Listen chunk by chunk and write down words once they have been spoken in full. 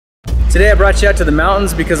Today I brought you out to the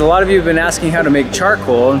mountains because a lot of you have been asking how to make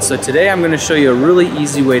charcoal, and so today I'm going to show you a really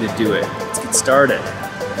easy way to do it. Let's get started.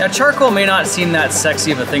 Now charcoal may not seem that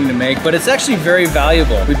sexy of a thing to make, but it's actually very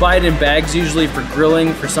valuable. We buy it in bags usually for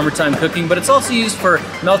grilling, for summertime cooking, but it's also used for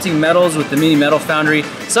melting metals with the Mini Metal Foundry.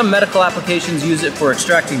 Some medical applications use it for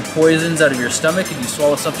extracting poisons out of your stomach if you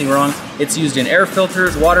swallow something wrong. It's used in air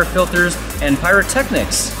filters, water filters, and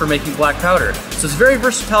pyrotechnics for making black powder. So it's a very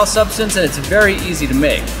versatile substance and it's very easy to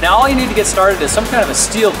make. Now all you need to get started is some kind of a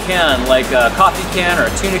steel can, like a coffee can or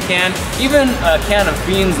a tuna can. Even a can of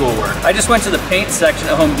beans will work. I just went to the paint section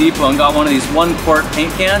at Home Depot and got one of these 1-quart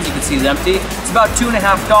paint cans. You can see it's empty. It's about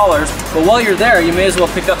 $2.50, but while you're there, you may as well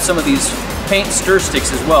pick up some of these paint stir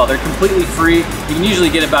sticks as well. They're completely free. You can usually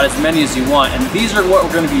get about as many as you want, and these are what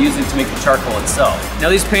we're going to be using to make the charcoal itself. Now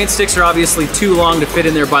these paint sticks are obviously too long to fit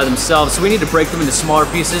in there by themselves, so we need to break them into smaller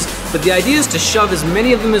pieces, but the idea is to shove as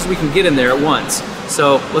many of them as we can get in there at once.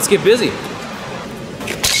 So let's get busy.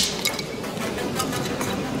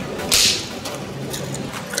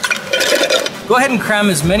 Go ahead and cram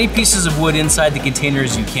as many pieces of wood inside the container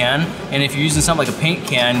as you can, and if you're using something like a paint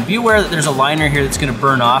can, be aware that there's a liner here that's going to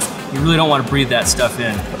burn off. You really don't want to breathe that stuff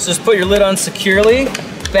in. So just put your lid on securely,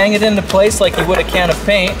 bang it into place like you would a can of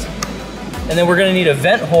paint, and then we're going to need a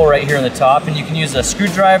vent hole right here on the top, and you can use a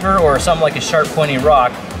screwdriver or something like a sharp pointy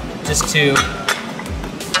rock just to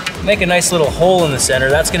make a nice little hole in the center.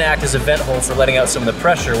 That's going to act as a vent hole for letting out some of the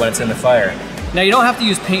pressure when it's in the fire. Now you don't have to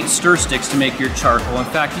use paint stir sticks to make your charcoal. In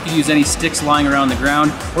fact, you can use any sticks lying around the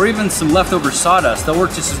ground or even some leftover sawdust. They'll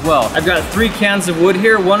work just as well. I've got 3 cans of wood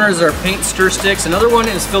here. One is our paint stir sticks. Another one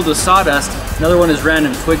is filled with sawdust. Another one is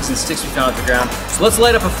random twigs and sticks we found at the ground. So let's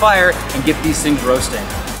light up a fire and get these things roasting.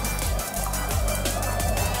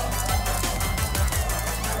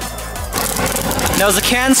 Now as the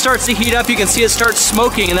can starts to heat up, you can see it starts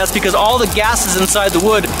smoking, and that's because all the gases inside the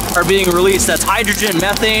wood are being released. That's hydrogen,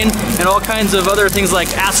 methane, and all kinds of other things like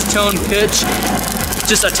acetone, pitch,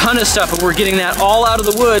 just a ton of stuff, but we're getting that all out of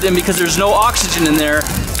the wood, and because there's no oxygen in there,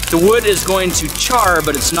 the wood is going to char,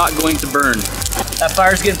 but it's not going to burn. That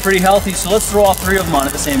fire's getting pretty healthy, so let's throw all 3 of them on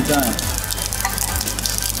at the same time.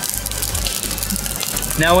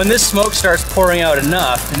 Now when this smoke starts pouring out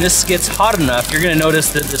enough, and this gets hot enough, you're gonna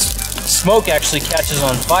notice that this smoke actually catches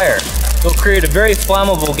on fire. It'll create a very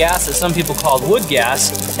flammable gas that some people call wood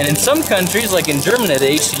gas, and in some countries, like in Germany,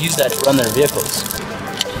 they used to use that to run their vehicles.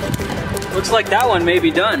 Looks like that one may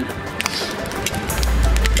be done.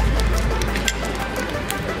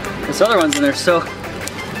 This other one's in there so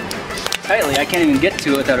tightly, I can't even get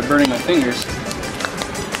to it without it burning my fingers.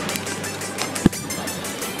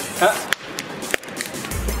 Huh?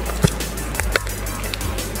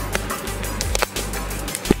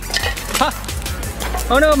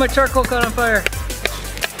 Oh no, my charcoal caught on fire.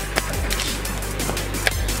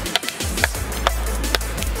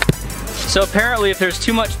 So apparently if there's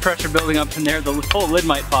too much pressure building up in there, the whole lid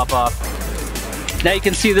might pop off. Now you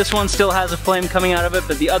can see this one still has a flame coming out of it,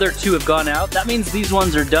 but the other 2 have gone out. That means these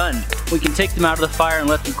ones are done. We can take them out of the fire and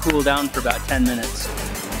let them cool down for about 10 minutes.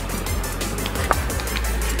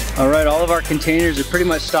 All right, all of our containers have pretty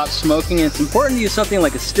much stopped smoking, and it's important to use something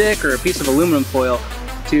like a stick or a piece of aluminum foil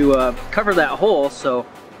to cover that hole so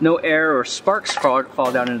no air or sparks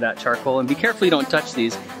fall down into that charcoal. And be careful you don't touch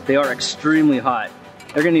these. They are extremely hot.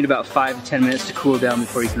 They're gonna need about 5 to 10 minutes to cool down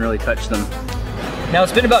before you can really touch them. Now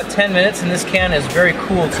it's been about 10 minutes and this can is very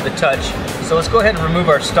cool to the touch. So let's go ahead and remove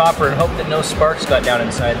our stopper and hope that no sparks got down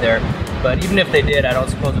inside there. But even if they did, I don't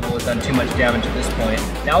suppose it will have done too much damage at this point.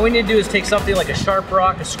 Now all we need to do is take something like a sharp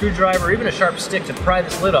rock, a screwdriver, or even a sharp stick to pry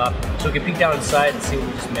this lid off so we can peek down inside and see what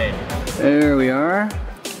we just made. There we are.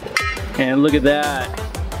 And look at that.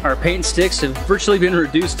 Our paint sticks have virtually been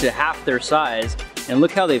reduced to half their size, and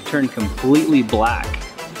look how they've turned completely black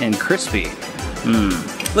and crispy.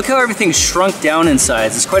 Look how everything's shrunk down in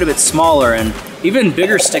size. It's quite a bit smaller, and even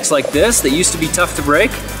bigger sticks like this that used to be tough to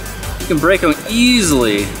break, you can break them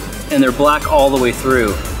easily, and they're black all the way through.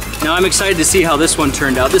 Now I'm excited to see how this one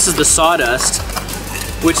turned out. This is the sawdust,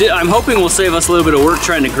 which I'm hoping will save us a little bit of work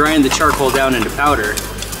trying to grind the charcoal down into powder.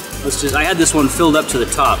 I had this one filled up to the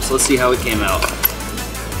top, so let's see how it came out.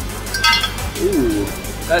 Ooh,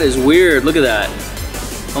 that is weird, look at that.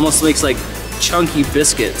 Almost makes like chunky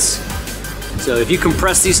biscuits. So if you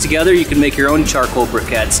compress these together, you can make your own charcoal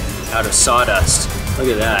briquettes out of sawdust. Look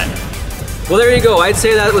at that. Well, there you go. I'd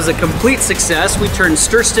say that was a complete success. We turned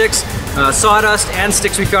stir sticks, sawdust, and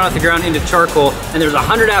sticks we found off the ground into charcoal, and there's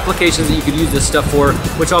 100 applications that you could use this stuff for,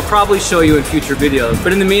 which I'll probably show you in future videos.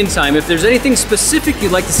 But in the meantime, if there's anything specific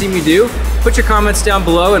you'd like to see me do, put your comments down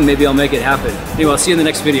below and maybe I'll make it happen. Anyway, I'll see you in the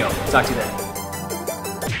next video. Talk to you then.